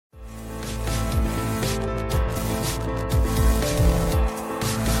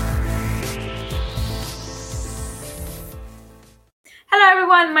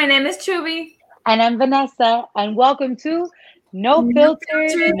everyone. My name is Chubby. And I'm Vanessa, and welcome to No No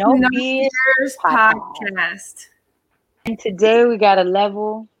Filters, Filters, No No Fears Fears podcast. podcast. And today we got a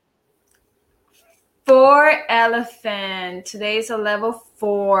level 4 elephant. Today is a level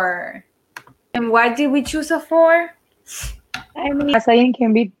 4. And why did we choose a 4? Gaslighting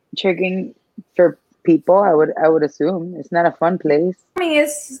can be triggering for people. I would assume it's not a fun place.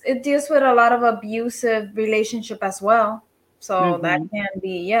 It deals with a lot of abusive relationship as well. So that Mm-hmm. can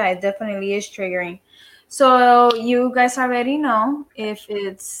be, it definitely is triggering. So you guys already know if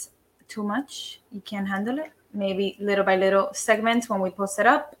it's too much, you can't handle it. Maybe little by little segments when we post it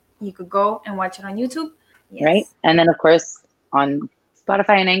up, you could go and watch it on YouTube. Right? Yes. And then of course on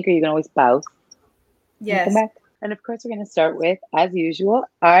Spotify and Anchor, you can always pause and come Yes. back. And of course, we're going to start with, as usual,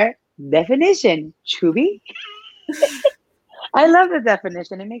 our definition. Chubby. I love the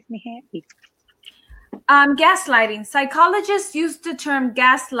definition. It makes me happy. Gaslighting. Psychologists use the term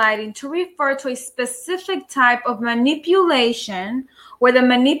gaslighting to refer to a specific type of manipulation where the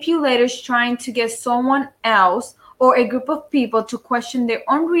manipulator is trying to get someone else or a group of people to question their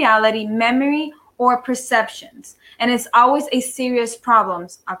own reality, memory, or perceptions. And it's always a serious problem,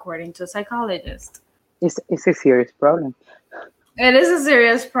 according to psychologists. It's a serious problem. It is a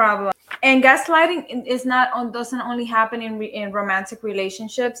serious problem. And gaslighting is doesn't only happen in romantic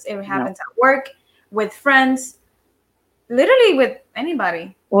relationships. It No. happens at work, with friends, literally with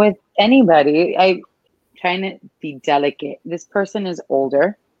anybody. With anybody, I trying to be delicate. This person is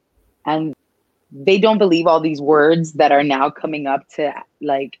older and they don't believe all these words that are now coming up to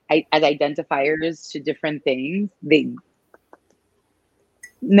as identifiers to different things.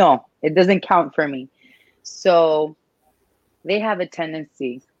 No, it doesn't count for me. So they have a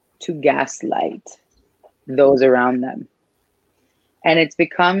tendency to gaslight those around them. And it's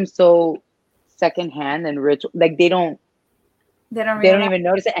become so secondhand and ritual. Like they don't even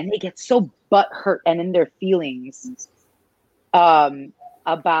notice it, and they get so butthurt and in their feelings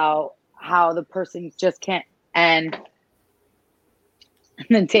about how the person just can't. And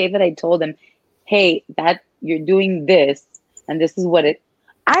the day that I told him, hey, that you're doing this and this is what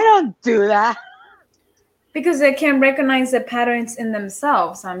I don't do that. Because they can recognize the patterns in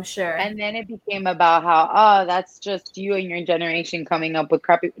themselves, I'm sure. And then it became about how, that's just you and your generation coming up with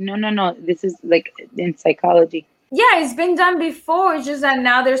crappy. No. This is like in psychology. Yeah, it's been done before. It's just that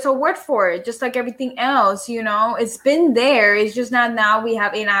now there's a word for it, just like everything else, It's been there. It's just not now we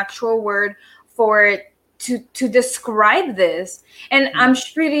have an actual word for it to describe this. And I'm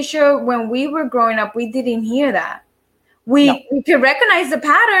pretty sure when we were growing up, we didn't hear that. We could recognize the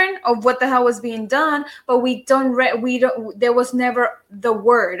pattern of what the hell was being done, but there was never the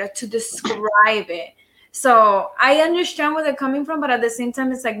word to describe it. So I understand where they're coming from, but at the same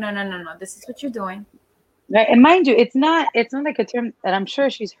time, it's like, no, this is what you're doing. Right. And mind you, it's not like a term that I'm sure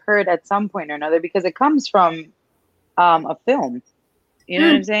she's heard at some point or another, because it comes from a film. You know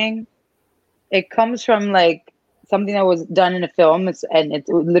what I'm saying? It comes from like something that was done in a film, and it's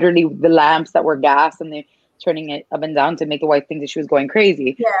literally the lamps that were gas and they're turning it up and down to make the wife think that she was going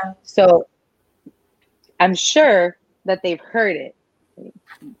crazy. Yeah. So I'm sure that they've heard it.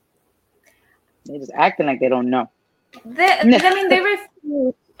 They're just acting like they don't know. They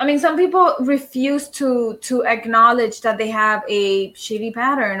refuse. Some people refuse to acknowledge that they have a shitty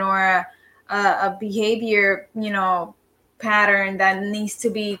pattern or a behavior, pattern that needs to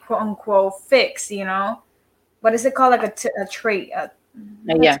be quote unquote fixed. What is it called? Like a trait.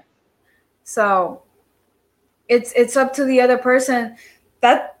 Yeah. So it's up to the other person.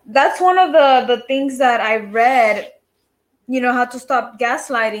 That's one of the things that I read. How to stop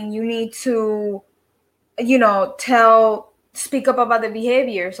gaslighting. You need to, speak up about the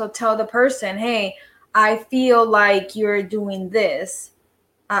behavior. So tell the person, hey, I feel like you're doing this.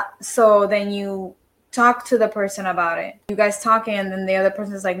 So then you talk to the person about it. You guys talking, and then the other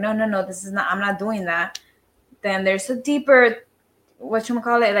person is like, no, this is not, I'm not doing that. Then there's a deeper,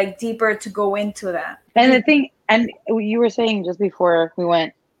 deeper to go into that. And the thing, and you were saying just before we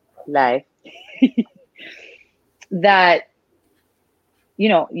went live that,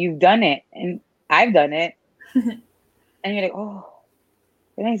 you've done it and I've done it. And you're like, oh,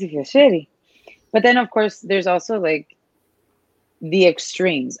 it makes you feel shitty. But then, of course, there's also like the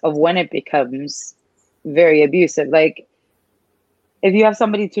extremes of when it becomes very abusive. Like if you have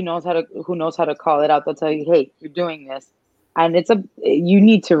somebody who knows how to call it out, they'll tell you, hey, you're doing this. And you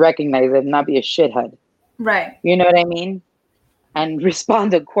need to recognize it and not be a shithead. Right. You know what I mean? And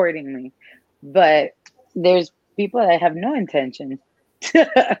respond accordingly. But there's people that have no intention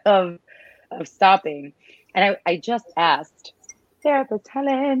of stopping. And I just asked therapist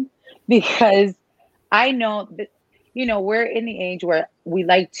Helen, because I know that we're in the age where we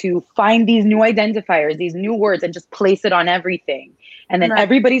like to find these new identifiers, these new words, and just place it on everything. And then Right.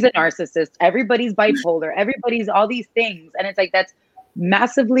 everybody's a narcissist, everybody's bipolar, everybody's all these things. And it's like, that's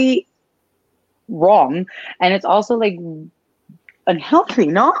massively wrong. And it's also like unhealthy,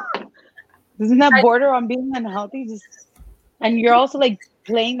 no? Isn't that border on being unhealthy? And you're also like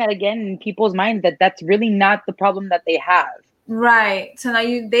playing that again in people's minds that that's really not the problem that they have. Right. So now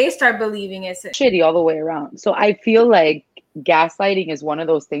they start believing it's shitty all the way around. So I feel like gaslighting is one of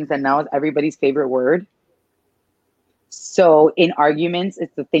those things that now is everybody's favorite word. So in arguments,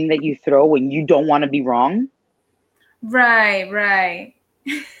 it's the thing that you throw when you don't want to be wrong. Right.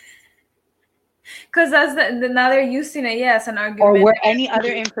 Because that's now they're using it, yes, an argument. Or where any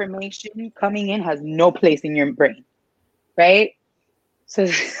other information coming in has no place in your brain, right? So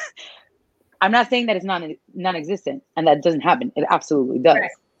I'm not saying that it's non-existent and that doesn't happen. It absolutely does.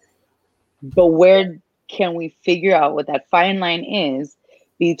 Right. But where can we figure out what that fine line is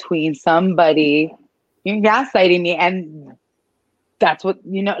between somebody, you're gaslighting me, and that's what,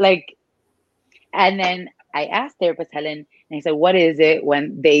 like, and then I asked therapist Helen, and I said, what is it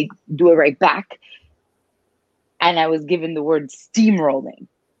when they do it right back? And I was given the word steamrolling.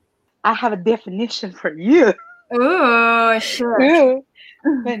 I have a definition for you. Oh, sure. Ooh.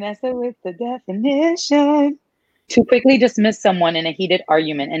 Vanessa with the definition. To quickly dismiss someone in a heated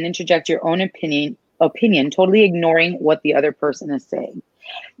argument and interject your own opinion, totally ignoring what the other person is saying.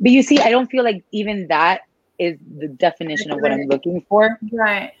 But you see, I don't feel like even that is the definition of what I'm looking for.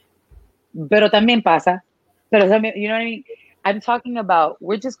 Right. Pero también pasa. Pero también, you know what I mean? I'm talking about,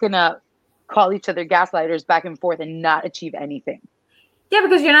 we're just going to call each other gaslighters back and forth and not achieve anything. Yeah,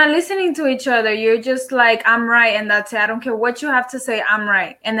 because you're not listening to each other. You're just like, I'm right, and that's it. I don't care what you have to say, I'm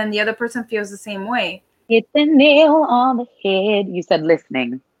right. And then the other person feels the same way. Hit the nail on the head. You said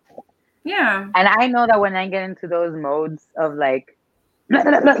listening. Yeah. And I know that when I get into those modes of like, blah,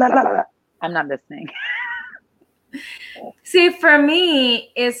 blah, blah, blah, blah, I'm not listening. See, for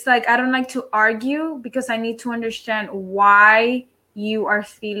me, it's like I don't like to argue because I need to understand why you are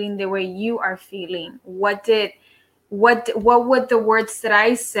feeling the way you are feeling. What would the words that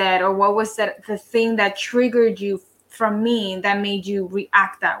I said, or what was the thing that triggered you from me that made you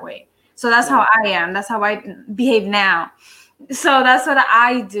react that way? So that's how I am. That's how I behave now. So that's what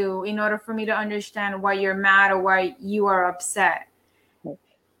I do in order for me to understand why you're mad or why you are upset.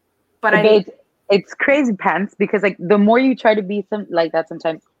 But it's crazy pants because like the more you try to be like that,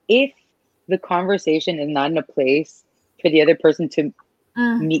 sometimes if the conversation is not in a place for the other person to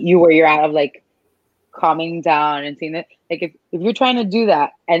meet you where you're at, of like calming down and seeing that, like if you're trying to do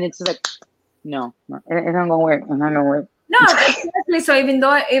that and it's just like, no, it's not gonna work. It's not gonna work. No, exactly. So even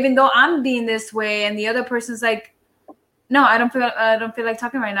though I'm being this way and the other person's like, no, I don't feel like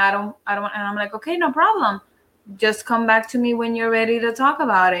talking right now. I don't, and I'm like, okay, no problem. Just come back to me when you're ready to talk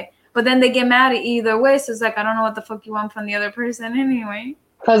about it. But then they get mad at either way. So it's like, I don't know what the fuck you want from the other person anyway.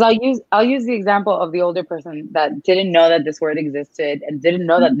 Because I'll use the example of the older person that didn't know that this word existed and didn't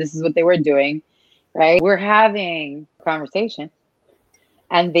know that this is what they were doing, right? We're having a conversation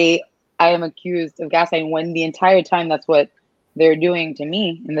and I am accused of gaslighting when the entire time that's what they're doing to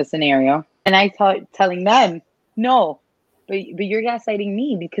me in the scenario. And I telling them, no, but you're gaslighting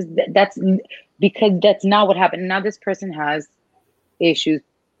me because that's not what happened. Now this person has issues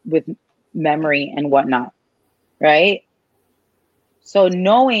with memory and whatnot, right? So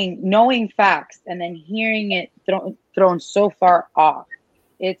knowing facts and then hearing it thrown so far off,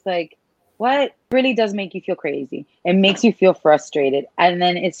 it's like, what really does make you feel crazy? It makes you feel frustrated. And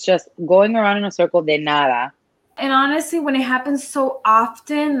then it's just going around in a circle de nada. And honestly, when it happens so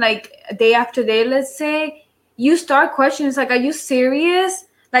often, like day after day, let's say, you start questioning, it's like, are you serious?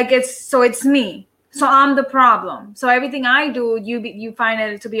 Like it's me. So I'm the problem. So everything I do, you find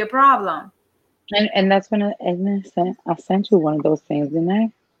it to be a problem. And that's when I sent you one of those things, didn't I?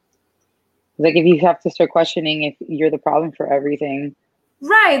 Like if you have to start questioning if you're the problem for everything.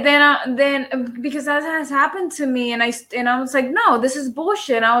 Right. Then because that has happened to me and I was like, no, this is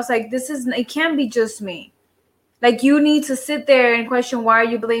bullshit. And I was like, it can't be just me. Like you need to sit there and question, why are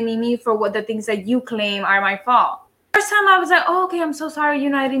you blaming me for what the things that you claim are my fault? First time I was like, oh, okay, I'm so sorry,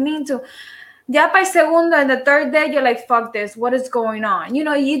 I didn't mean to. Ya by segundo and the third day, you're like, fuck this. What is going on?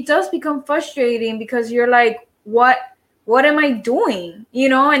 It does become frustrating because you're like, what am I doing?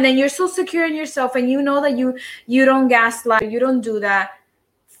 And then you're so secure in yourself and you know that you don't gaslight, you don't do that.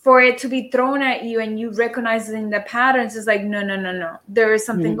 For it to be thrown at you and you recognizing the patterns is like, no. There is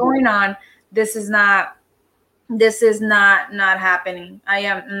something going on. This is not happening. I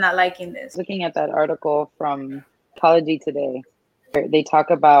am not liking this. Looking at that article from Psychology Today, they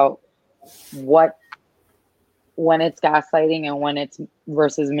talk about what when it's gaslighting and when it's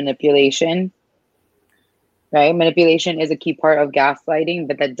versus manipulation. Right? Manipulation is a key part of gaslighting,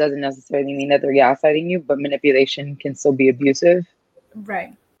 but that doesn't necessarily mean that they're gaslighting you, but manipulation can still be abusive.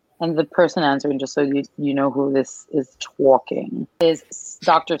 Right. And the person answering, just so you know who this is talking, is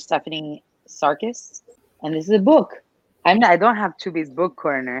Dr. Stephanie Sarkis. And this is a book. I don't have Tubi's book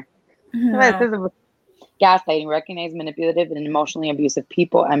corner. No. This is a book. Gaslighting, recognize manipulative and emotionally abusive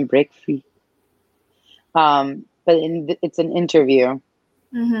people and break free. But it's an interview.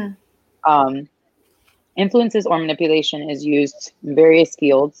 Influences or manipulation is used in various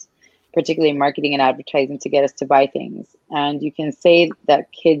fields, particularly marketing and advertising, to get us to buy things. And you can say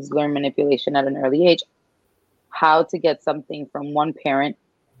that kids learn manipulation at an early age. How to get something from one parent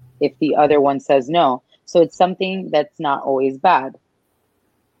if the other one says no. So it's something that's not always bad.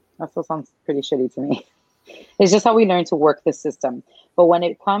 That still sounds pretty shitty to me. It's just how we learn to work the system. But when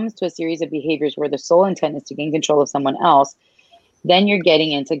it comes to a series of behaviors where the sole intent is to gain control of someone else, then you're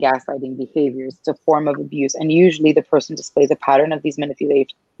getting into gaslighting behaviors. It's a form of abuse. And usually the person displays a pattern of these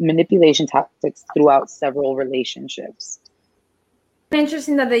manipulation tactics throughout several relationships.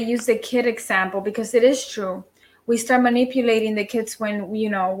 Interesting that they use the kid example, because it is true. We start manipulating the kids when,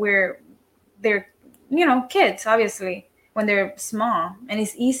 they're, kids, obviously, when they're small. And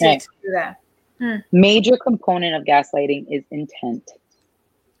it's easier to do that. Major component of gaslighting is intent.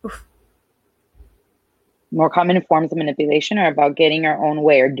 Oof. More common forms of manipulation are about getting our own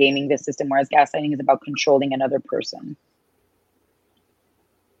way or gaming the system, whereas gaslighting is about controlling another person.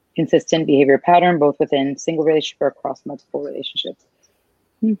 Consistent behavior pattern, both within single relationship or across multiple relationships.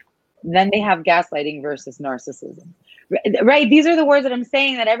 Then they have gaslighting versus narcissism. Right? These are the words that I'm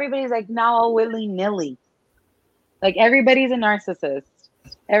saying that everybody's like now all willy-nilly. Like everybody's a narcissist.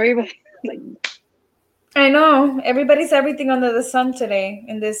 Everybody's like... I know. Everybody's everything under the sun today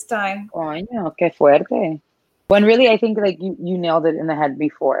in this time. Coño, qué fuerte. When really, I think like you nailed it in the head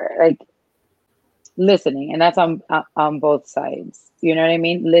before. Like listening, and that's on both sides. You know what I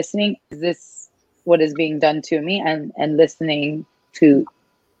mean? Listening, is this what is being done to me? And listening to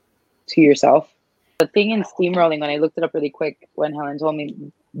yourself. The thing in steamrolling, when I looked it up really quick, when Helen told me,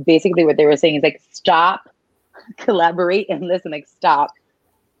 basically what they were saying is like, stop, collaborate, and listen. Like stop,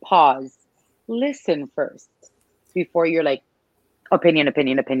 pause. Listen first before you're like opinion.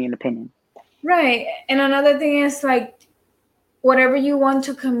 Right. And another thing is like whatever you want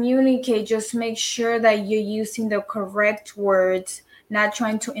to communicate, just make sure that you're using the correct words, not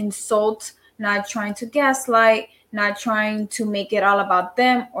trying to insult, not trying to gaslight, not trying to make it all about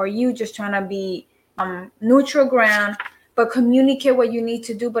them or you, just trying to be neutral ground, but communicate what you need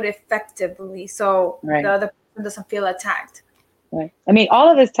to do, but effectively. So the other person doesn't feel attacked. Right. I mean, all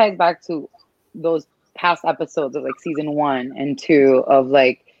of this ties back to those past episodes of like season 1 and 2 of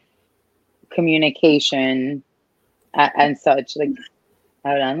like communication and such. Like,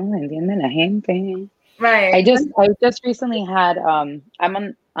 hablando, entiende la gente. Right. I just recently had I'm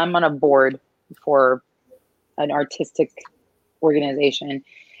on a board for an artistic organization,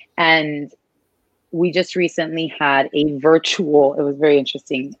 and we just recently had a virtual, it was very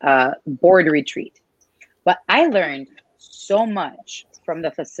interesting, board retreat. But I learned so much from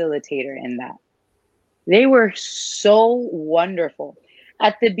the facilitator in that. They were so wonderful.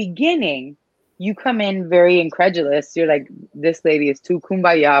 At the beginning, you come in very incredulous. You're like, this lady is too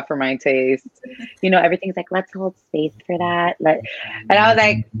kumbaya for my taste. You know, everything's like, let's hold space for that. And I was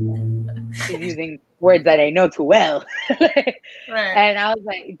like, she's using words that I know too well. Right. And I was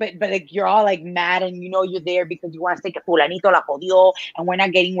like, but like, you're all like mad and you know you're there because you want to say que fulanito la jodió and we're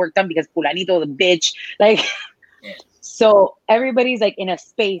not getting work done because fulanito the bitch. Like, so everybody's like in a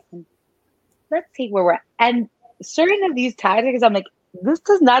space. Let's see where we're at. And certain of these tactics, I'm like, this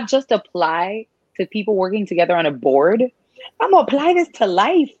does not just apply to people working together on a board. I'm going to apply this to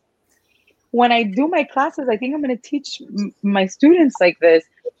life. When I do my classes, I think I'm going to teach my students like this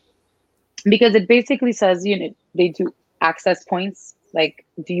because it basically says, you know, they do access points. Like,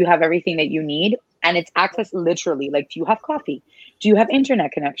 do you have everything that you need? And it's access literally. Like, do you have coffee? Do you have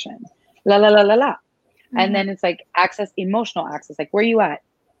internet connection? La, la, la, la, la. Mm-hmm. And then it's like access, emotional access. Like, where are you at?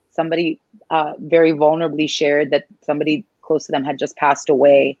 Somebody very vulnerably shared that somebody close to them had just passed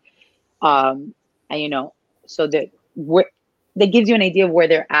away. And, you know, so that gives you an idea of where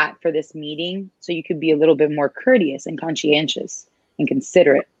they're at for this meeting. So you could be a little bit more courteous and conscientious and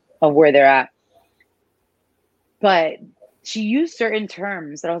considerate of where they're at. But she used certain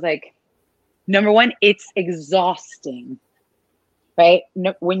terms that I was like, number one, it's exhausting, right?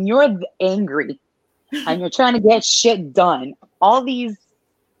 When you're angry and you're trying to get shit done, all these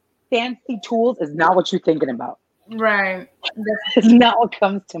fancy tools is not what you're thinking about. Right. It's not what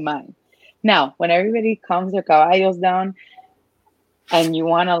comes to mind. Now, when everybody calms their caballos down and you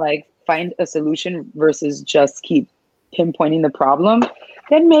want to like find a solution versus just keep pinpointing the problem,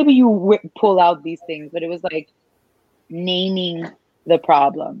 then maybe you pull out these things. But it was like naming the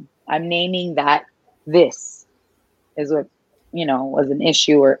problem. I'm naming that this is what, was an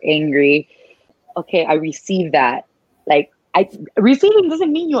issue or angry. Okay, I received that. Like, receiving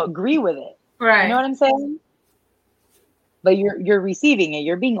doesn't mean you agree with it. Right. You know what I'm saying? But you're receiving it.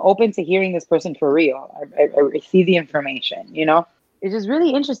 You're being open to hearing this person for real. I receive the information, It's just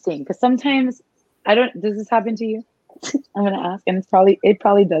really interesting because sometimes does this happen to you? I'm gonna ask, and it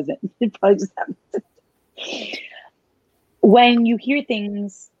probably doesn't. It probably just happens. When you hear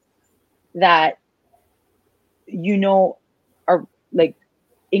things that are like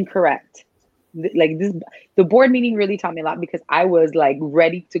incorrect. Like this, the board meeting really taught me a lot because I was like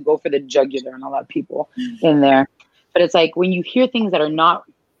ready to go for the jugular on a lot of people in there. But it's like when you hear things that are not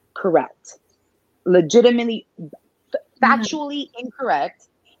correct, legitimately, factually incorrect,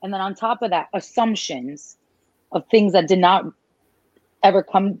 and then on top of that, assumptions of things that did not ever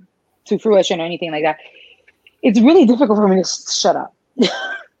come to fruition or anything like that, it's really difficult for me to shut up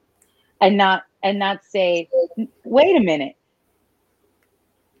and not say, wait a minute.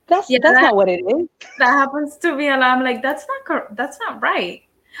 That's not what it is. That happens to me a lot. I'm like, that's not right.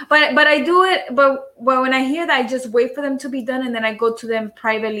 But I do it. But when I hear that, I just wait for them to be done, and then I go to them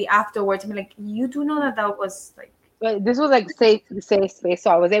privately afterwards. I'm like, you do know that was like. But this was like safe space,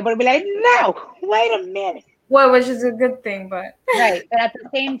 so I was able to be like, no, wait a minute. Well, which is a good thing, but right. But at the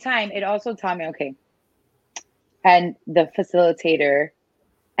same time, it also taught me, okay, and the facilitator,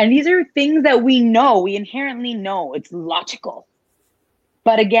 and these are things that we inherently know, it's logical.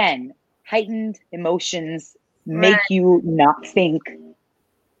 But again, heightened emotions make you not think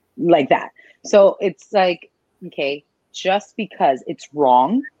like that. So it's like, okay, just because it's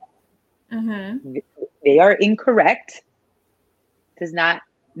wrong, they are incorrect, does not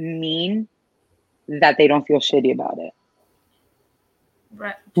mean that they don't feel shitty about it.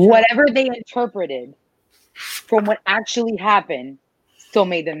 Right. Whatever they interpreted from what actually happened still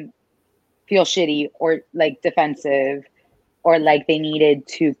made them feel shitty or like defensive or like they needed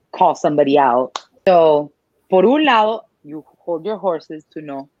to call somebody out. So, por un lado, you hold your horses to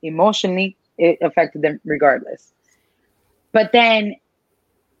know emotionally it affected them regardless. But then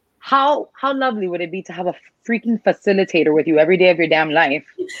how lovely would it be to have a freaking facilitator with you every day of your damn life?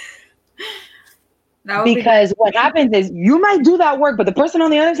 Because what happens is you might do that work, but the person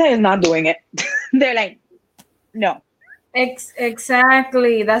on the other side is not doing it. They're like, no.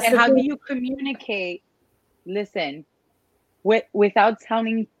 Exactly. That's and how do you communicate? Listen, without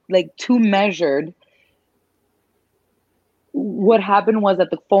sounding like too measured. What happened was that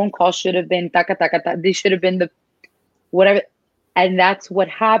the phone call should have been taka taka taka. They should have been the whatever, and that's what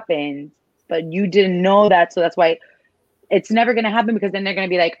happened. But you didn't know that, so that's why it's never going to happen. Because then they're going to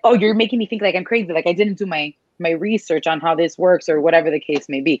be like, "Oh, you're making me think like I'm crazy. Like I didn't do my research on how this works or whatever the case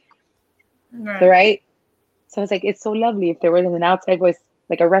may be." Right? So it's like it's so lovely if there was an outside voice,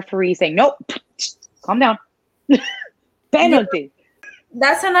 like a referee saying, "Nope, calm down." Penalty.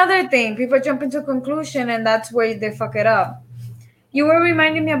 That's another thing. People jump into conclusion, and that's where they fuck it up. You were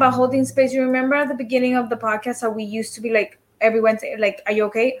reminding me about holding space. You remember at the beginning of the podcast how we used to be like every Wednesday, like, "Are you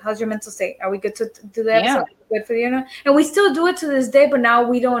okay? How's your mental state? Are we good to do the episode? Good for you?" And we still do it to this day, but now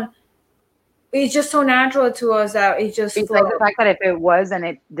we don't. It's just so natural to us that it just. It's like the fact that if it was and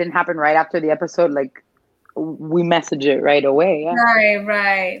it didn't happen right after the episode, like. We message it right away. Yeah.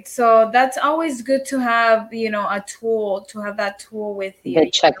 Right. So that's always good to have, a tool, to have that tool with you.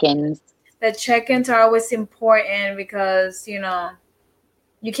 The check-ins. The check-ins are always important because, you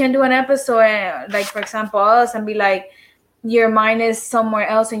can't do an episode like, for example, us and be like, your mind is somewhere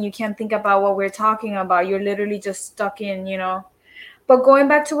else and you can't think about what we're talking about. You're literally just stuck in, But going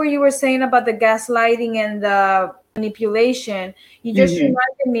back to what you were saying about the gaslighting and the manipulation, you just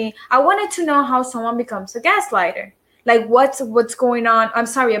reminded me. I wanted to know how someone becomes a gaslighter. Like what's going on. I'm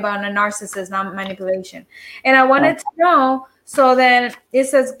sorry, about a narcissist, not manipulation. And I wanted to know. So then it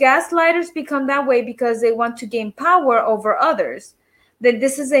says gaslighters become that way because they want to gain power over others. That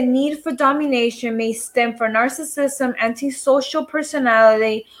this is a need for domination may stem from narcissism, antisocial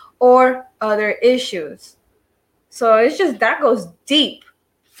personality, or other issues. So it's just that goes deep.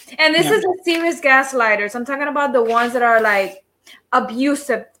 And this is a serious gaslighters. I'm talking about the ones that are like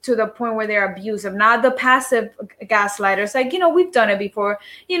abusive to the point where they're abusive, not the passive gaslighters. Like, we've done it before,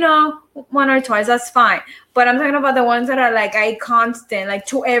 one or twice, that's fine. But I'm talking about the ones that are like a constant, like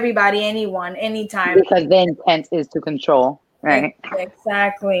to everybody, anyone, anytime. Because the intent is to control, right?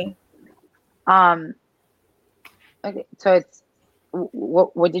 Exactly. Okay, so it's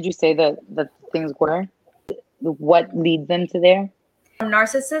what did you say the things were? What leads them to there?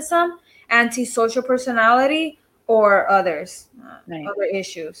 Narcissism, antisocial personality, or others, Right. other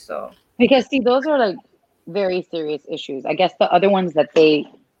issues. So Because see, those are like very serious issues. I guess the other ones that they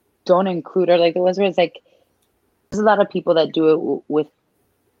don't include are like the ones where it's like there's a lot of people that do it with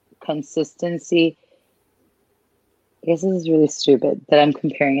consistency. I guess this is really stupid that I'm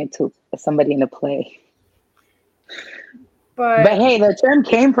comparing it to somebody in a play. But hey, the term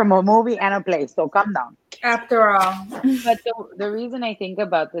came from a movie and a play, so calm down. After all. But the reason I think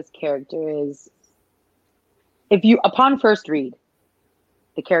about this character is if you, upon first read,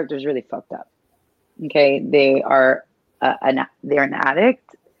 the character is really fucked up. Okay, they are they're an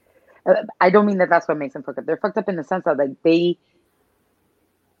addict. I don't mean that that's what makes them fucked up. They're fucked up in the sense that like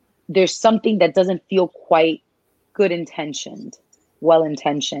there's something that doesn't feel quite good intentioned, well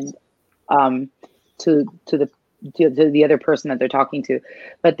intentioned, to the other person that they're talking to.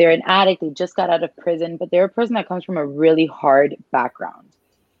 But they're an addict. They just got out of prison, but they're a person that comes from a really hard background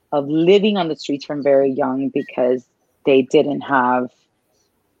of living on the streets from very young because they didn't have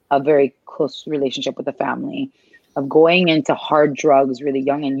a very close relationship with the family, of going into hard drugs really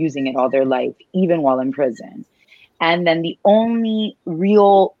young and using it all their life, even while in prison. And then the only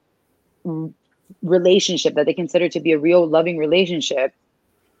real relationship that they consider to be a real loving relationship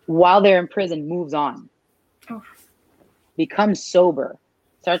while they're in prison moves on, becomes sober,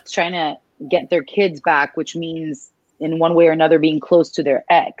 starts trying to get their kids back, which means in one way or another being close to their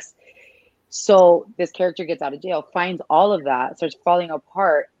ex. So this character gets out of jail, finds all of that, starts falling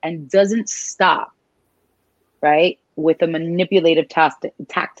apart, and doesn't stop, right, with the manipulative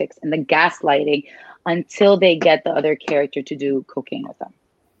tactics and the gaslighting until they get the other character to do cocaine with them.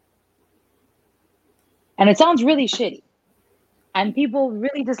 And it sounds really shitty. And people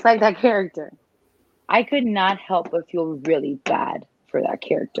really dislike that character. I could not help but feel really bad for that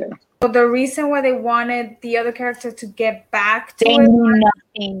character. So the reason why they wanted the other character to get back to they knew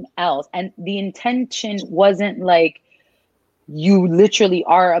nothing else. And the intention wasn't like, you literally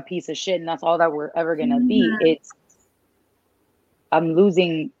are a piece of shit and that's all that we're ever going to be. It's, I'm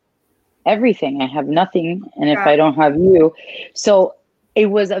losing everything. I have nothing. And if I don't have you. So it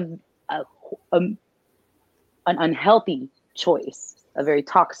was an unhealthy choice, a very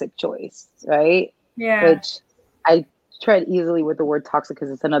toxic choice, right? Yeah. Which I tread easily with the word toxic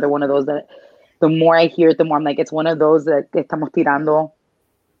because it's another one of those that the more I hear it, the more I'm like, it's one of those that estamos tirando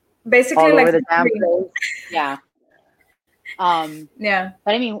basically all like over the damn place. Yeah. Yeah.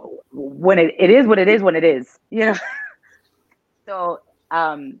 But I mean, when it is what it is when it is, you know. So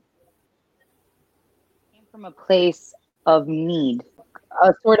came from a place of need,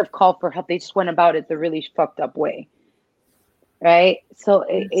 a sort of call for help. They just went about it the really fucked up way, right? So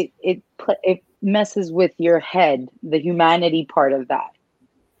it messes with your head, the humanity part of that.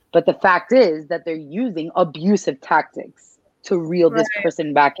 But the fact is that they're using abusive tactics to reel this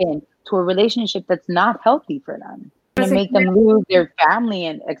person back in to a relationship that's not healthy for them, to make them lose their family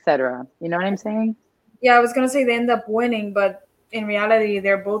and etc. You know what I'm saying? Yeah, I was gonna say they end up winning, but in reality,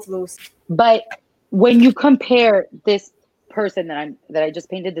 they're both losing. But when you compare this person that I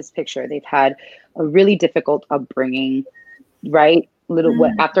just painted this picture, they've had a really difficult upbringing, right?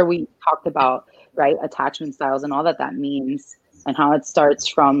 After we talked about attachment styles and all that means, and how it starts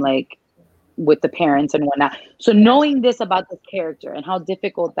from like with the parents and whatnot. So knowing this about the character and how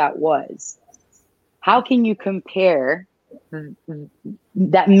difficult that was, how can you compare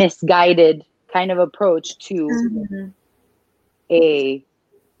that misguided kind of approach to to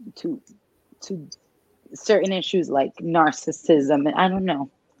certain issues like narcissism? And I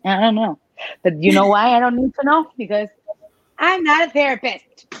don't know. But you know why I don't need to know? Because I'm not a therapist.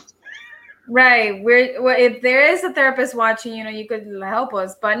 Right. If there is a therapist watching, you could help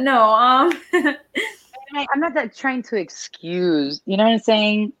us. But no, I'm not trying to excuse, you know what I'm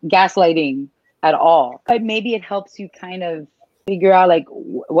saying, gaslighting at all. But maybe it helps you kind of figure out like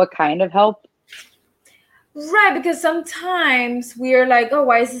what kind of help. Right, because sometimes we're like, oh,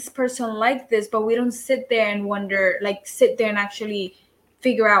 why is this person like this? But we don't sit there and wonder, like sit there and actually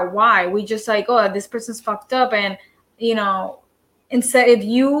figure out why. We just like, oh, this person's fucked up. And, instead, if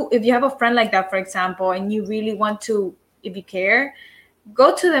you have a friend like that, for example, and you really want to, if you care,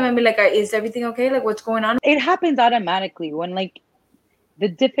 go to them and be like, is everything okay? Like, what's going on? It happens automatically when like the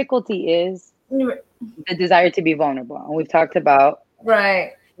difficulty is the desire to be vulnerable. And we've talked about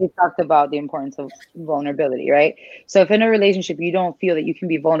the importance of vulnerability, right? So if in a relationship you don't feel that you can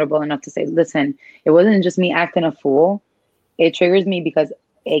be vulnerable enough to say, listen, it wasn't just me acting a fool. It triggers me because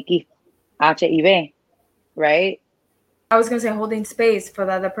X, H, Y, B, right? I was going to say holding space for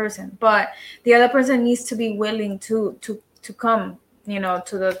the other person, but the other person needs to be willing to to come,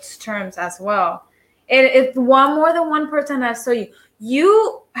 to those terms as well. If more than one person has told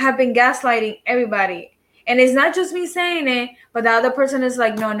you have been gaslighting everybody, and it's not just me saying it, but the other person is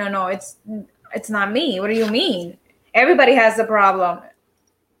like, no, it's not me. What do you mean? Everybody has a problem.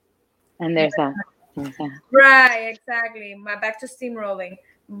 And there's that. Right, exactly. Back to steamrolling,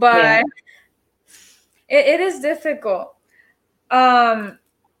 but it is difficult. I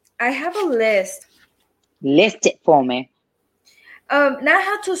have a list. List it for me. Not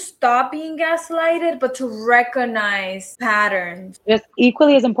how to stop being gaslighted, but to recognize patterns. Just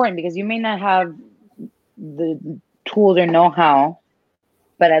equally as important, because you may not have the tools or know-how,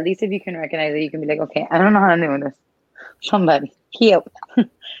 but at least if you can recognize it, you can be like, okay, I don't know how I'm doing this. Somebody help.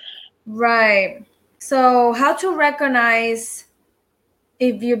 Right. So how to recognize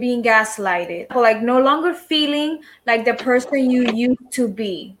if you're being gaslighted, like no longer feeling like the person you used to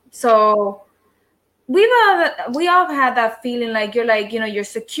be. So we all had that feeling like you're like, you're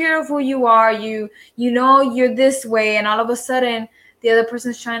secure of who you are, you're this way, and all of a sudden the other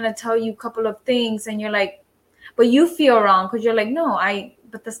person's trying to tell you a couple of things, and you're like, but you feel wrong because you're like, no,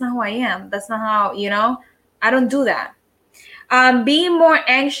 but that's not who I am. That's not how, I don't do that. Being more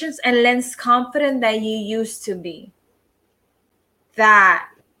anxious and less confident than you used to be. That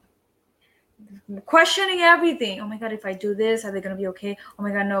questioning everything. Oh my God, if I do this, are they gonna be okay? Oh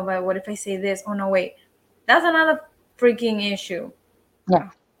my God, no, but what if I say this? Oh no, wait. That's another freaking issue. Yeah.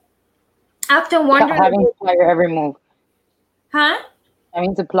 Often wondering, having to plot your every move. Huh?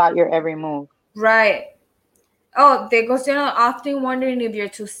 Having to plot your every move. Right. Oh, there goes, often wondering if you're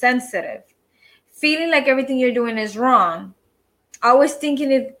too sensitive. Feeling like everything you're doing is wrong. Always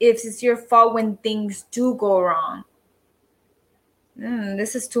thinking if it's your fault when things do go wrong.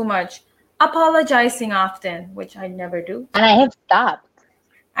 This is too much. Apologizing often, which I never do. And I have stopped.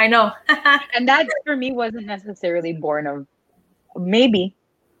 I know. And that for me wasn't necessarily born of maybe,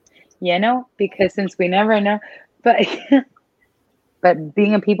 because since we never know, but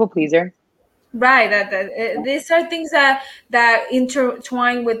being a people pleaser. Right. These are things that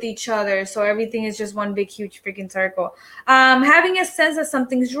intertwine with each other. So everything is just one big, huge freaking circle. Having a sense that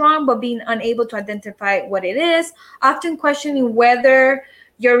something's wrong, but being unable to identify what it is. Often questioning whether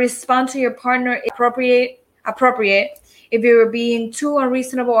your response to your partner is appropriate. If you're being too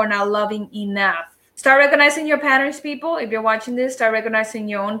unreasonable or not loving enough. Start recognizing your patterns, people. If you're watching this, start recognizing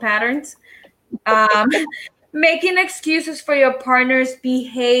your own patterns. Making excuses for your partner's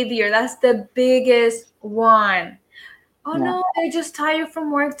behavior. That's the biggest one. Oh no, they're just tired from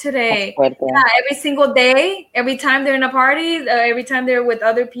work today. Yeah, every single day, every time they're in a party, every time they're with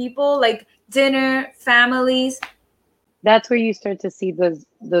other people, like dinner, families. That's where you start to see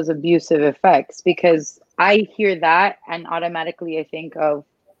those abusive effects, because I hear that and automatically I think of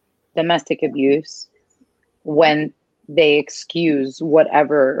domestic abuse when they excuse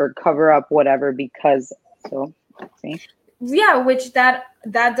whatever or cover up whatever because. So, see? Yeah, which that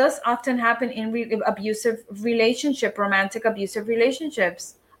does often happen in abusive relationship, romantic abusive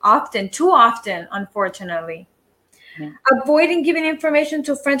relationships. Often, too often, unfortunately. Yeah. Avoiding giving information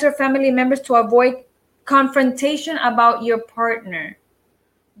to friends or family members to avoid confrontation about your partner.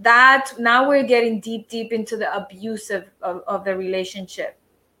 That now we're getting deep into the abusive of the relationship.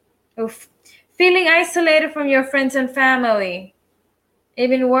 Oof. Feeling isolated from your friends and family.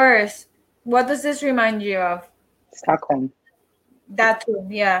 Even worse. What does this remind you of? Stockholm. That too,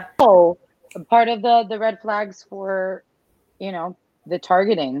 yeah. Oh, part of the red flags for, the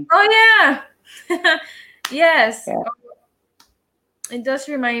targeting. Oh yeah. Yes. Yeah. It does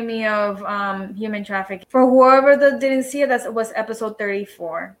remind me of human trafficking. For whoever that didn't see it, that was episode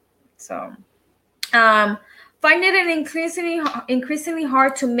 34. So, find it increasingly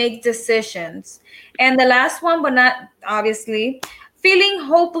hard to make decisions. And the last one, but not obviously, feeling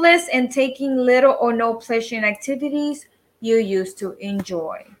hopeless and taking little or no pleasure in activities you used to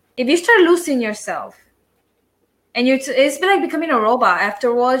enjoy. If you start losing yourself, and it's been like becoming a robot.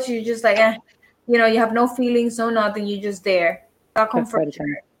 Afterwards, you're just like, you have no feelings, no nothing. You're just there. It's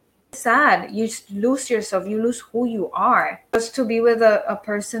sad. You just lose yourself. You lose who you are. Just to be with a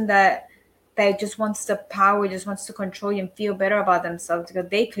person that just wants the power, just wants to control you and feel better about themselves, because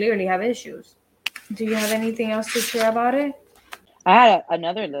they clearly have issues. Do you have anything else to share about it? I had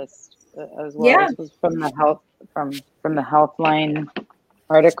another list as well. Yeah. This was from the Healthline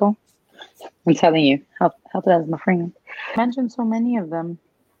article. I'm telling you, health is my friend. I mentioned so many of them.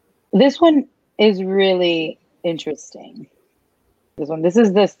 This one is really interesting. This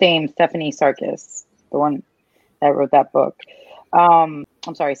is the same Stephanie Sarkis, the one that wrote that book. I'm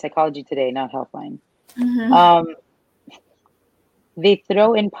sorry, Psychology Today, not Healthline. Mm-hmm. They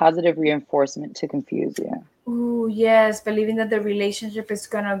throw in positive reinforcement to confuse you. Ooh, yes, believing that the relationship is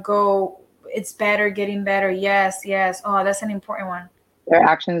gonna go, it's better, getting better. Yes, yes. Oh, that's an important one. Their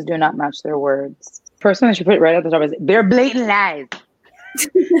actions do not match their words. Personally, should put it right at the top. Is they're blatant lies.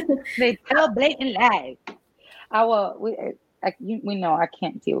 They tell blatant lies. I will. We know I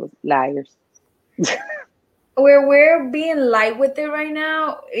can't deal with liars. We're being light with it right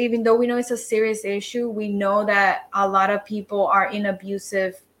now, even though we know it's a serious issue. We know that a lot of people are in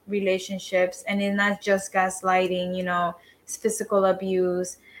abusive relationships, and it's not just gaslighting. It's physical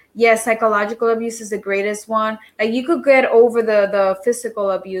abuse. Yes, psychological abuse is the greatest one. Like, you could get over the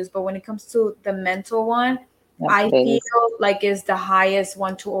physical abuse, but when it comes to the mental one, That I feel stays. like it's the highest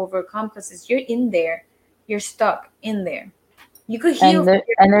one to overcome, because you're in there, you're stuck in there. You could heal.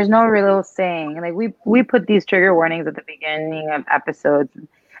 And there's no real saying. Like we put these trigger warnings at the beginning of episodes,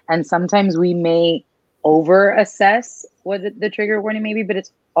 and sometimes we may over assess what the trigger warning may be, but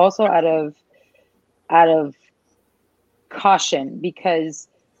it's also out of caution because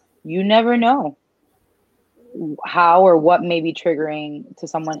you never know how or what may be triggering to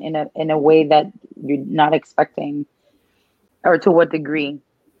someone in a way that you're not expecting, or to what degree.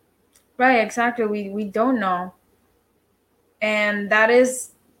 Right, exactly. We don't know. And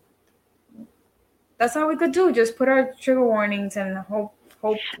that's all we could do. Just put our trigger warnings and hope,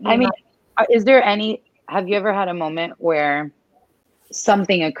 I mean, is there any? Have you ever had a moment where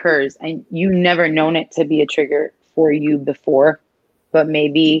something occurs and you never known it to be a trigger for you before, but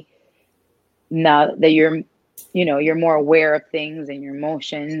maybe now that you're more aware of things and your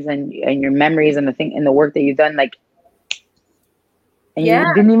emotions and your memories and the thing and the work that you've done, like, and you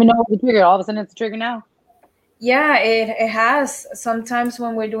Yeah, didn't even know it was a trigger, all of a sudden it's a trigger now. yeah, it has. Sometimes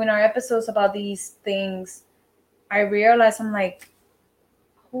when we're doing our episodes about these things, I realize, I'm like,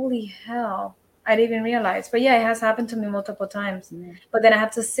 holy hell, I didn't even realize. But yeah, it has happened to me multiple times. Yeah. But then I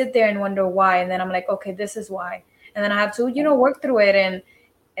have to sit there and wonder why, and then I'm like, okay, this is why. And then I have to, work through it, Or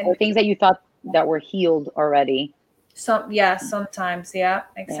and things that you thought that were healed already. sometimes, yeah,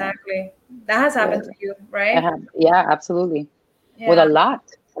 Yeah. exactly. That has happened to you, right? Yeah, absolutely. With Yeah. a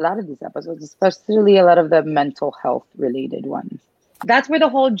lot of these episodes, especially a lot of the mental health related ones. That's where the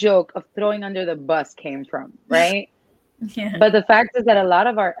whole joke of throwing under the bus came from, right? Yeah. But the fact is that a lot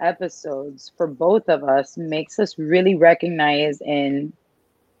of our episodes for both of us makes us really recognize in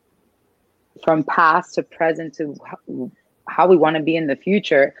from past to present to how we want to be in the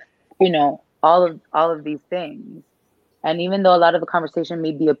future, all of these things. And even though a lot of the conversation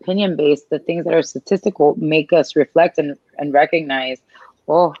may be opinion based, the things that are statistical make us reflect and recognize,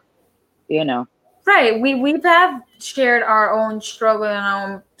 oh, you know, Right. We've have shared our own struggle and our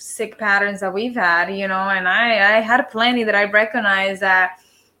own sick patterns that we've had, and I had plenty that I recognize that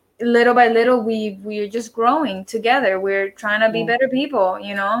little by little we're just growing together. We're trying to be yeah. better people.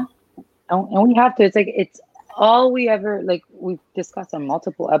 And we have to, it's like, it's all we ever, like we've discussed on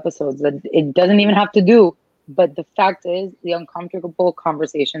multiple episodes that it doesn't even have to do. But the fact is, the uncomfortable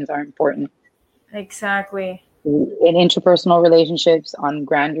conversations are important Exactly. in interpersonal relationships on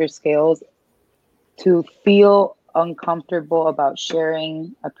grander scales. To feel uncomfortable about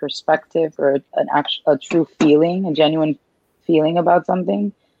sharing a perspective or a true feeling, a genuine feeling about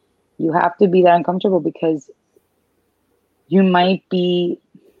something, you have to be that uncomfortable because you might be,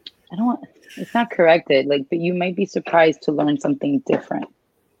 I don't want, it's not corrected, like, but you might be surprised to learn something different.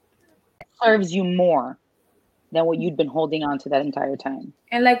 It serves you more than what you'd been holding on to that entire time.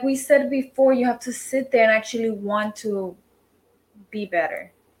 And like we said before, you have to sit there and actually want to be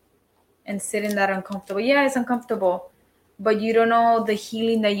better and sit in that uncomfortable. Yeah, it's uncomfortable, but you don't know the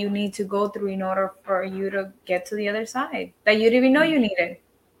healing that you need to go through in order for you to get to the other side that you didn't even know you needed.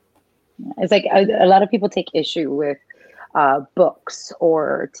 It's like a lot of people take issue with books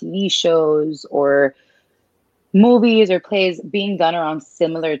or TV shows or movies or plays being done around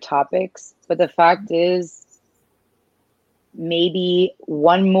similar topics. But the fact is, maybe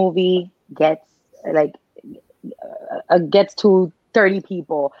one movie gets to 30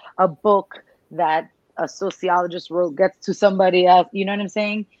 people. A book that a sociologist wrote gets to somebody else. You know what I'm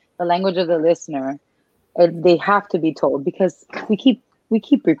saying? The language of the listener. They have to be told because we keep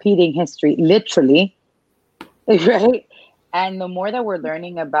repeating history literally, right? And the more that we're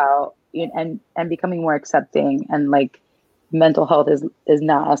learning about and becoming more accepting and like mental health is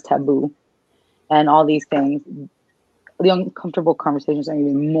not as taboo and all these things, the uncomfortable conversations are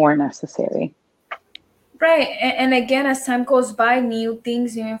even more necessary. Right. And again, as time goes by, new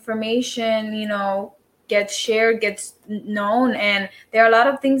things, new information, gets shared, gets known. And there are a lot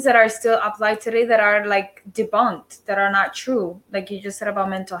of things that are still applied today that are like debunked, that are not true. Like you just said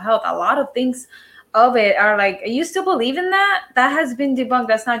about mental health, a lot of things of it are like, you still believe in that? That has been debunked.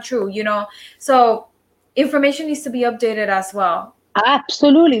 That's not true. So information needs to be updated as well.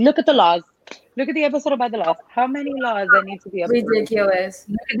 Absolutely. Look at the laws. Look at the episode about the laws. How many laws that need to be updated? Ridiculous.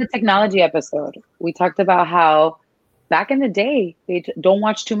 Look at the technology episode. We talked about how back in the day, they don't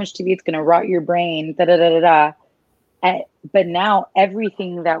watch too much TV. It's going to rot your brain. Da da da da da. But now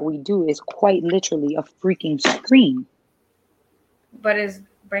everything that we do is quite literally a freaking screen. But it's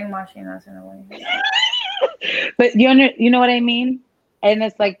brainwashing us in a way. But you know what I mean? And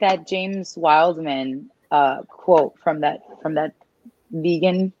it's like that James Wildman quote from that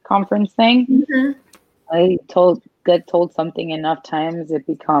vegan conference thing. Mm-hmm. I get told something enough times, it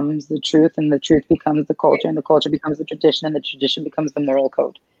becomes the truth, and the truth becomes the culture, and the culture becomes the tradition, and the tradition becomes the moral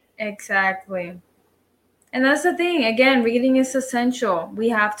code. Exactly. And that's the thing. Again, reading is essential. We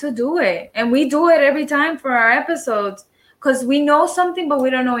have to do it. And we do it every time for our episodes because we know something, but we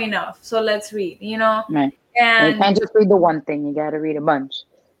don't know enough. So let's read, you know? Right. And you can't just read the one thing. You got to read a bunch.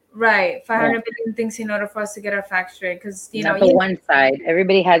 Right. 500 billion things in order for us to get our facts straight. Because, you know, the one side.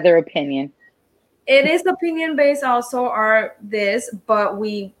 Everybody has their opinion. It is opinion based also, but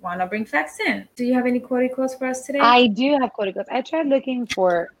we want to bring facts in. Do you have any quotes for us today? I do have quotes. I tried looking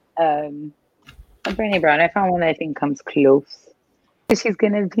for Brené Brown. I found one that I think comes close. She's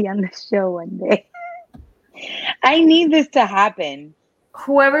going to be on the show one day. I need this to happen.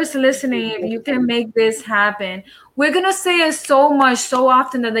 Whoever's listening, if you can make this happen, we're going to say it so much, so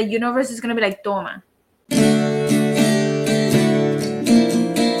often that the universe is going to be like, toma.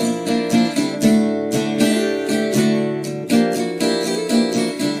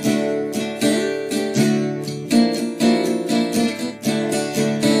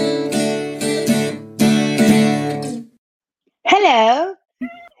 Hello.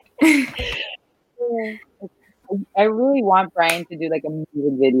 I really want Brian to do like a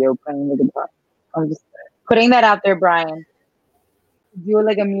music video playing the guitar. I'm just putting that out there, Brian. Do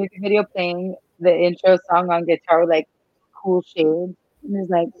like a music video playing the intro song on guitar with like cool shades. And it's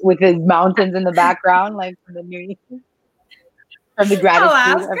like with his mountains in the background, like from the New Year, from the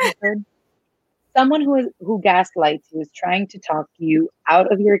gratitude episode. Someone who gaslights you is trying to talk you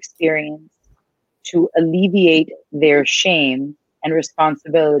out of your experience to alleviate their shame and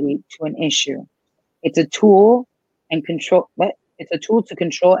responsibility to an issue. It's a tool and control. What? It's a tool to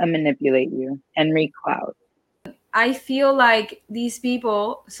control and manipulate you. Henry Cloud. I feel like these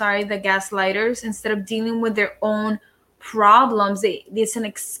people, the gaslighters, instead of dealing with their own problems, it's an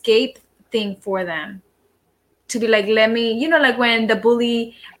escape thing for them. To be like, let me, you know, like when the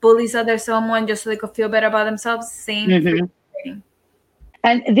bullies other someone just so they could feel better about themselves. Same thing.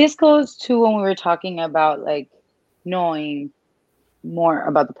 And this goes to when we were talking about like knowing more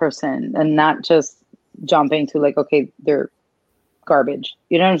about the person and not just jumping to like, okay, they're garbage.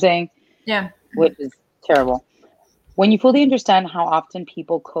 You know what I'm saying? Yeah. Which is terrible. When you fully understand how often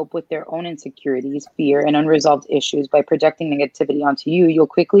people cope with their own insecurities, fear, and unresolved issues by projecting negativity onto you, you'll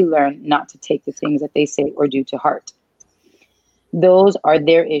quickly learn not to take the things that they say or do to heart. Those are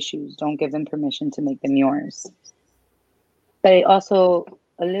their issues. Don't give them permission to make them yours. But also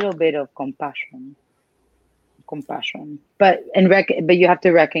a little bit of compassion. But you have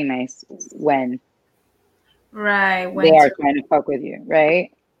to recognize when they are trying to fuck with you,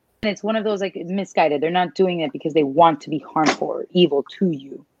 right? And it's one of those like misguided. They're not doing it because they want to be harmful or evil to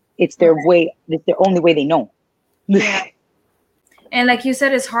you. It's their way. It's their only way they know. Yeah. And like you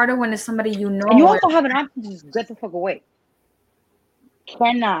said, it's harder when it's somebody you know. And you also have an option to just get the fuck away.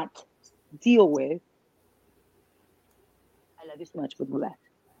 Cannot deal with. I love you so much, but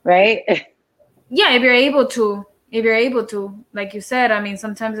right? Yeah, if you're able to, like you said, I mean,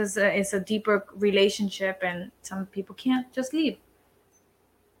 sometimes it's a deeper relationship, and some people can't just leave.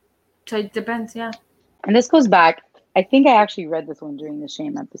 So it depends, yeah. And this goes back. I think I actually read this one during the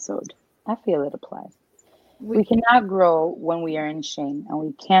shame episode. I feel it applies. We cannot grow when we are in shame, and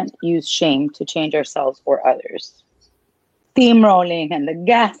we can't use shame to change ourselves or others. Steamrolling and the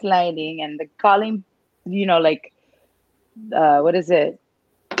gaslighting and the calling, you know, like, what is it?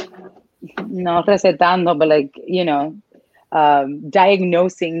 No recetando, but like, you know,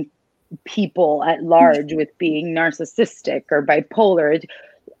 diagnosing people at large with being narcissistic or bipolar.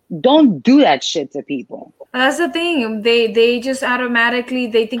 Don't do that shit to people. That's the thing. They just automatically,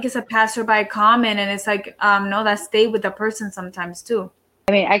 they think it's a passerby comment, and it's like, no, that stay with the person sometimes too.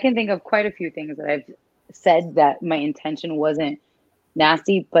 I mean, I can think of quite a few things that I've said that my intention wasn't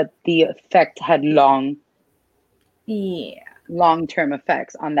nasty, but the effect had long-term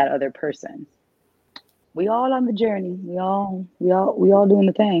effects on that other person. We all on the journey. We all doing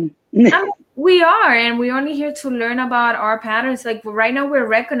the thing. We are, and we're only here to learn about our patterns. Like right now, we're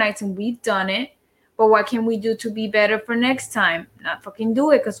recognizing we've done it, but what can we do to be better for next time? Not fucking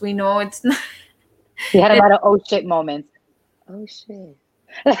do it because we know it's not. He had a lot of oh shit moments. Oh shit.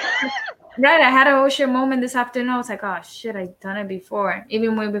 Right, I had a oh shit moment this afternoon. I was like, oh shit, I've done it before.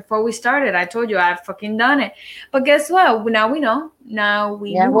 Even before we started, I told you I've fucking done it. But guess what? Now we know. Now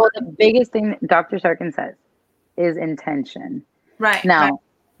we Yeah, move. well, the biggest thing Dr. Sarkin says is intention. Right. Now,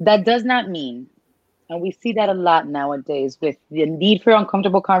 that does not mean, and we see that a lot nowadays with the need for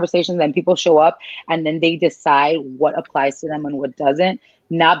uncomfortable conversations, and people show up and then they decide what applies to them and what doesn't,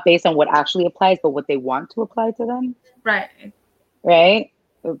 not based on what actually applies, but what they want to apply to them. Right. Right?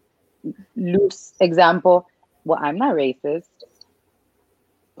 Loose example. Well, I'm not racist,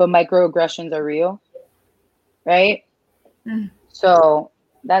 but microaggressions are real. Right? Mm. So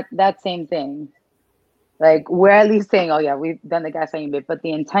that same thing. Like, we're at least saying, oh yeah, we've done the gaslighting bit, but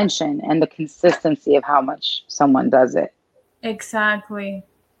the intention and the consistency of how much someone does it. Exactly.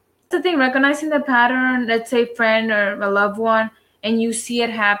 That's the thing, recognizing the pattern, let's say friend or a loved one, and you see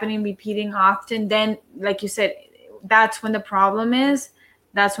it happening, repeating often, then like you said, that's when the problem is.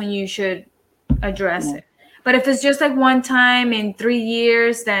 That's when you should address it. But if it's just like one time in 3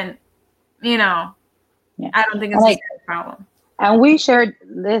 years, then I don't think it's a problem. And we shared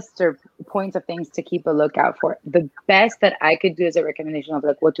lists or points of things to keep a lookout for. The best that I could do as a recommendation of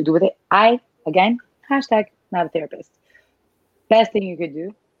like what to do with it. Again, hashtag not a therapist. Best thing you could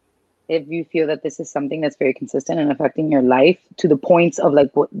do if you feel that this is something that's very consistent and affecting your life to the points of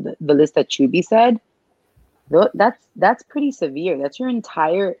like what the list that Chubi said, that's pretty severe. That's your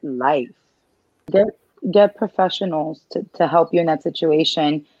entire life. Get professionals to help you in that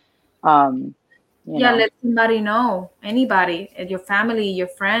situation. Let somebody know, anybody, your family, your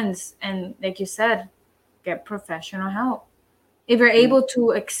friends, and like you said, get professional help. If you're able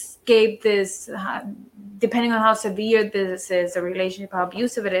to escape this, depending on how severe this is, the relationship, how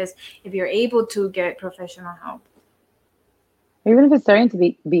abusive it is, if you're able to get professional help. Even if it's starting to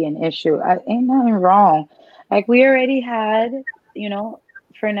be an issue, ain't nothing wrong. Like, we already had,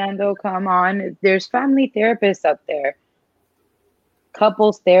 Fernando come on. There's family therapists out there,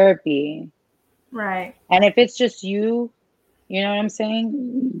 couples therapy. Right. And if it's just you know what I'm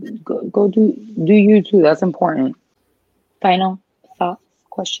saying? Go do you too. That's important. Final thoughts,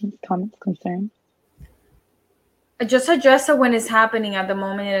 questions, comments, concerns? Just address it when it's happening, at the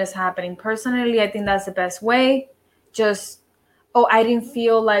moment it is happening. Personally, I think that's the best way. Just, I didn't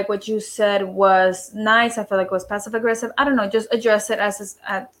feel like what you said was nice. I felt like it was passive aggressive. I don't know. Just address it as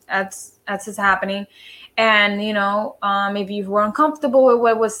it's happening. And, if you were uncomfortable with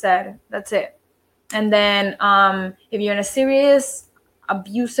what was said, that's it. And then if you're in a serious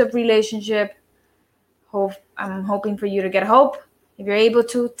abusive relationship, I'm hoping for you to get help. If you're able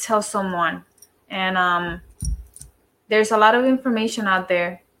to, tell someone. And there's a lot of information out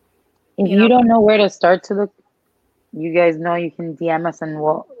there. If you don't know where to start to look, you guys know you can DM us and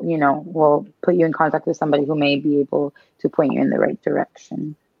we'll put you in contact with somebody who may be able to point you in the right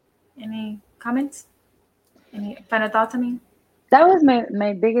direction. Any comments? Any final thoughts? That was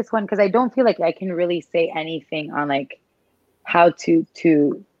my biggest one, because I don't feel like I can really say anything on like how to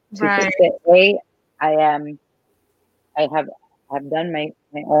fix it. I have done my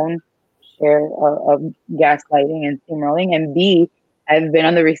own share of gaslighting and steamrolling, and B, I've been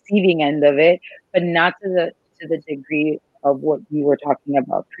on the receiving end of it, but not to the degree of what you were talking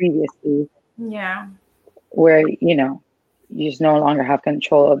about previously. Yeah. Where you just no longer have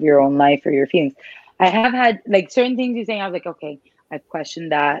control of your own life or your feelings. I have had like certain things you're saying, I was like, okay, I've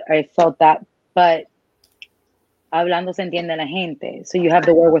questioned that, I felt that, but hablando se entiende la gente. So you have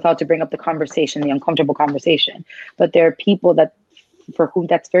the wherewithal to bring up the conversation, the uncomfortable conversation. But there are people for whom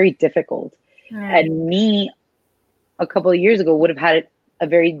that's very difficult. And me, a couple of years ago, would have had a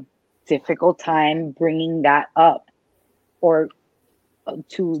very difficult time bringing that up, or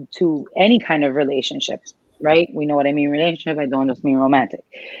to any kind of relationship, right? We know what I mean relationship. I don't just mean romantic.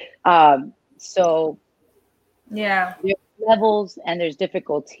 So yeah, there's levels and there's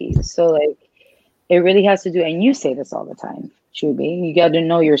difficulties. So like, it really has to do, and you say this all the time, Chubi, you got to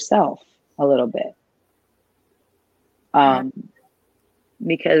know yourself a little bit.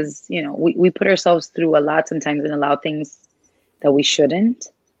 Because we put ourselves through a lot sometimes and allow things that we shouldn't,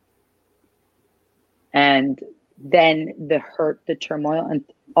 and then the hurt, the turmoil, and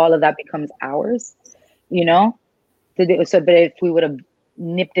all of that becomes ours. But if we would have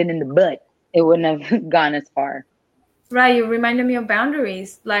nipped it in the bud, it wouldn't have gone as far. Right. You reminded me of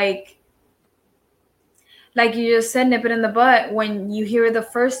boundaries, like you just said, nip it in the butt. When you hear it the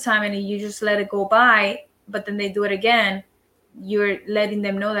first time and you just let it go by, but then they do it again, you're letting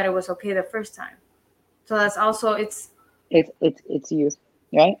them know that it was okay the first time. So that's also it's you,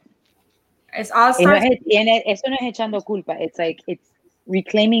 right? It's all eso no es echando culpa. It's like, it's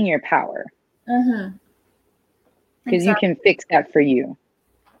reclaiming your power. Mm-hmm. Because you can fix that for you.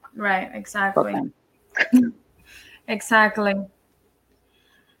 Right, exactly. Exactly.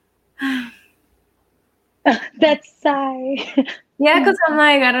 That's sigh. Yeah, because I'm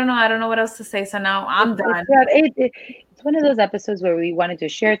like, I don't know what else to say. So now I'm done. It's one of those episodes where we wanted to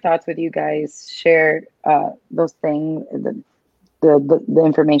share thoughts with you guys, share those things, the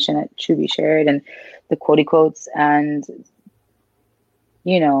information that should be shared, and the quotey quotes, and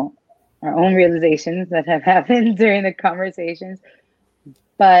our own realizations that have happened during the conversations.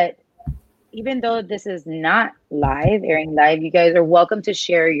 But even though this is not airing live, you guys are welcome to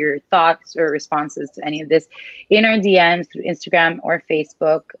share your thoughts or responses to any of this in our DMs through Instagram or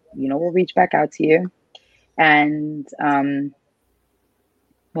Facebook. We'll reach back out to you. And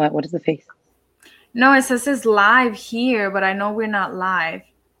what is the face? No, it says it's live here, but I know we're not live.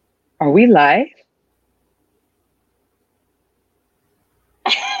 Are we live?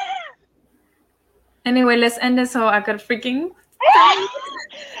 Anyway, let's end it so I could freaking.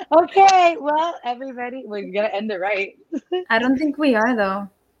 Okay, well, everybody, we're gonna end it right. I don't think we are, though.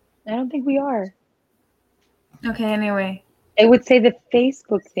 I don't think we are. Okay, anyway. It would say the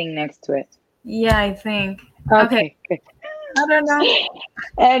Facebook thing next to it. Yeah, I think. Okay. Good. I don't know.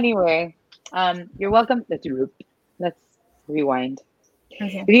 Anyway, you're welcome. Let's rewind.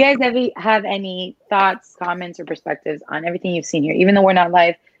 Okay. If you guys ever have any thoughts, comments, or perspectives on everything you've seen here, even though we're not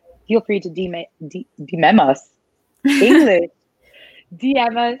live, feel free to DM us. English.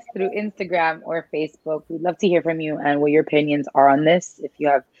 DM us through Instagram or Facebook. We'd love to hear from you and what your opinions are on this. If you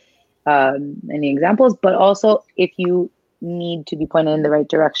have any examples, but also if you need to be pointed in the right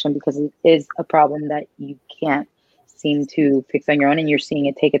direction because it is a problem that you can't seem to fix on your own and you're seeing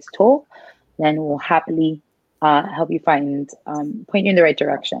it take its toll, then we'll happily help you point you in the right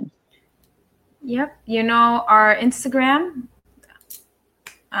direction. Yep. Our Instagram,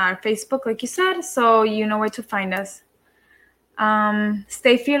 our Facebook, like you said, so you know where to find us.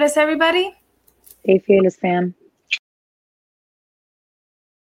 Stay fearless, everybody. Stay fearless, fam.